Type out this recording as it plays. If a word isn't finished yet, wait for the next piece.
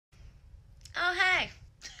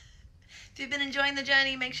you've been enjoying the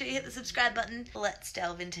journey, make sure you hit the subscribe button. Let's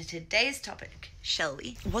delve into today's topic, shall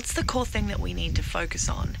we? What's the core thing that we need to focus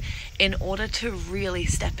on in order to really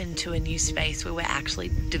step into a new space where we're actually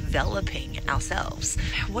developing ourselves?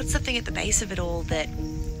 What's the thing at the base of it all that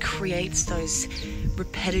creates those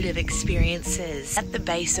repetitive experiences? At the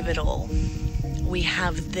base of it all, we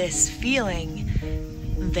have this feeling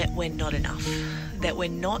that we're not enough, that we're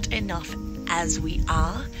not enough as we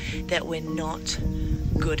are, that we're not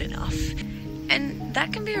good enough. And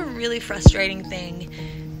that can be a really frustrating thing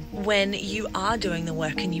when you are doing the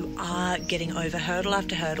work and you are getting over hurdle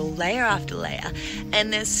after hurdle, layer after layer,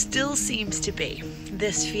 and there still seems to be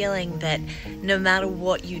this feeling that no matter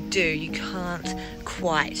what you do, you can't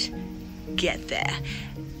quite get there.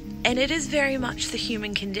 And it is very much the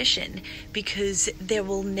human condition, because there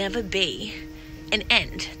will never be an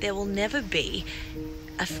end. There will never be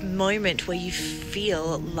a moment where you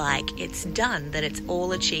feel like it's done, that it's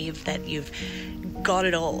all achieved, that you've got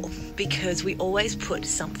it all, because we always put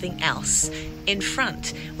something else in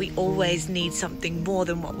front. We always need something more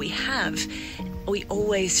than what we have. We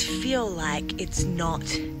always feel like it's not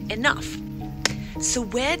enough. So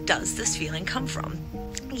where does this feeling come from?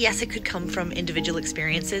 Yes, it could come from individual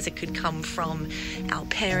experiences. It could come from our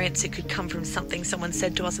parents. It could come from something someone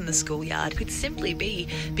said to us in the schoolyard. It could simply be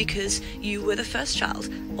because you were the first child,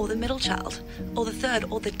 or the middle child, or the third,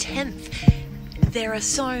 or the 10th. There are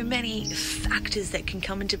so many factors that can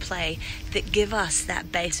come into play that give us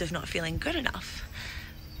that base of not feeling good enough.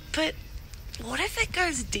 But what if it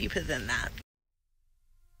goes deeper than that?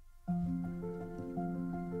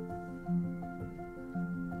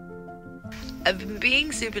 I've been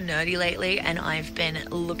being super nerdy lately, and I've been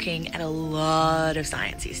looking at a lot of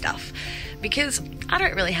sciencey stuff because I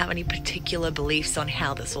don't really have any particular beliefs on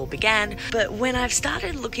how this all began. But when I've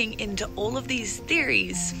started looking into all of these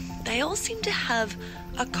theories, they all seem to have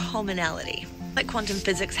a commonality. Like quantum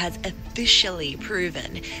physics has officially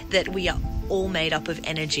proven that we are all made up of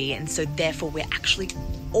energy, and so therefore we're actually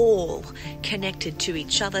all connected to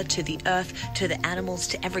each other, to the earth, to the animals,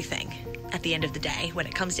 to everything. At the end of the day, when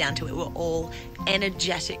it comes down to it, we're all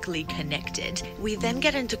energetically connected. We then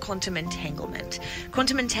get into quantum entanglement.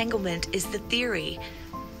 Quantum entanglement is the theory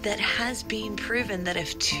that has been proven that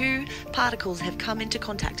if two particles have come into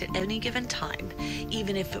contact at any given time,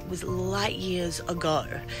 even if it was light years ago,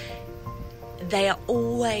 they are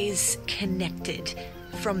always connected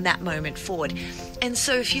from that moment forward. And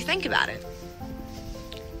so if you think about it,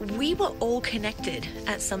 we were all connected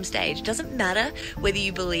at some stage. It doesn't matter whether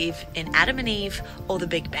you believe in Adam and Eve or the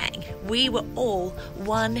Big Bang. We were all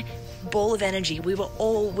one ball of energy. We were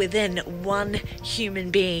all within one human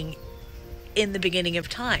being in the beginning of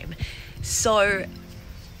time. So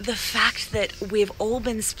the fact that we've all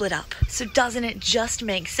been split up, so doesn't it just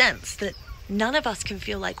make sense that none of us can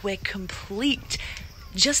feel like we're complete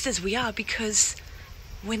just as we are, because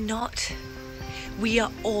we're not. We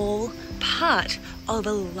are all part of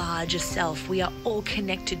a larger self. We are all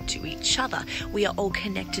connected to each other. We are all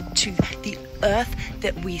connected to the earth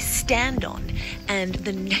that we stand on and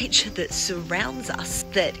the nature that surrounds us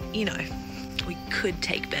that, you know, we could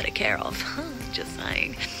take better care of. Just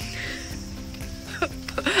saying.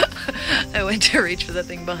 I went to reach for the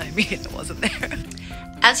thing behind me and it wasn't there.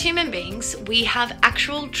 As human beings, we have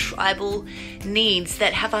actual tribal needs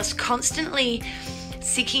that have us constantly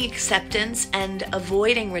seeking acceptance and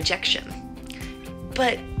avoiding rejection.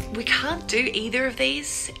 But we can't do either of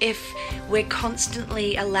these if we're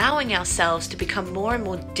constantly allowing ourselves to become more and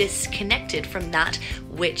more disconnected from that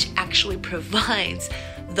which actually provides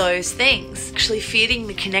those things. Actually feeding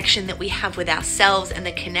the connection that we have with ourselves and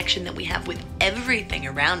the connection that we have with everything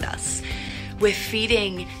around us. We're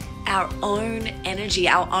feeding our own energy,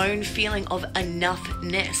 our own feeling of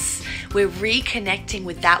enoughness. We're reconnecting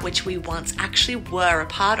with that which we once actually were a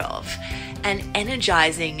part of, and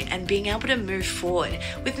energizing and being able to move forward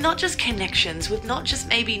with not just connections, with not just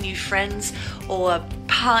maybe new friends or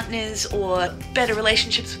partners or better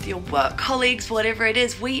relationships with your work colleagues, whatever it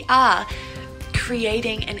is. We are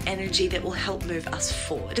creating an energy that will help move us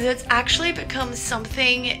forward. It's actually become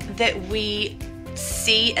something that we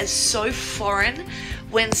see as so foreign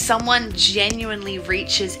when someone genuinely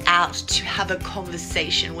reaches out to have a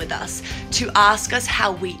conversation with us, to ask us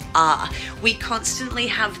how we are. We constantly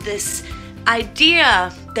have this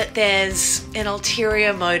idea that there's an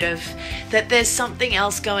ulterior motive, that there's something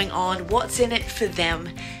else going on, what's in it for them.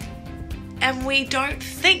 And we don't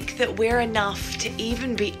think that we're enough to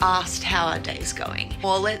even be asked how our day's going.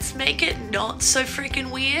 Or let's make it not so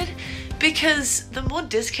freaking weird, because the more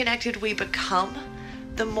disconnected we become,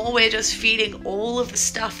 the more we're just feeding all of the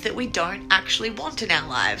stuff that we don't actually want in our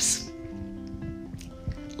lives.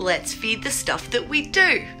 let's feed the stuff that we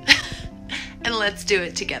do. And let's do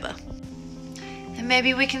it together. And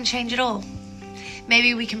maybe we can change it all.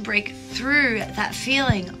 Maybe we can break through that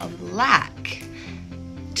feeling of lack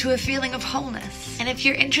to a feeling of wholeness. And if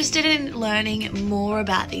you're interested in learning more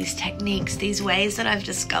about these techniques, these ways that I've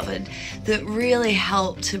discovered that really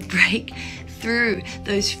help to break through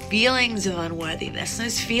those feelings of unworthiness,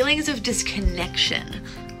 those feelings of disconnection,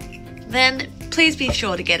 then please be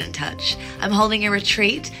sure to get in touch. I'm holding a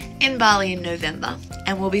retreat in Bali in November,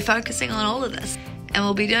 and we'll be focusing on all of this. And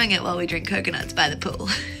we'll be doing it while we drink coconuts by the pool.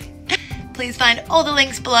 Please find all the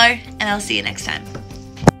links below, and I'll see you next time.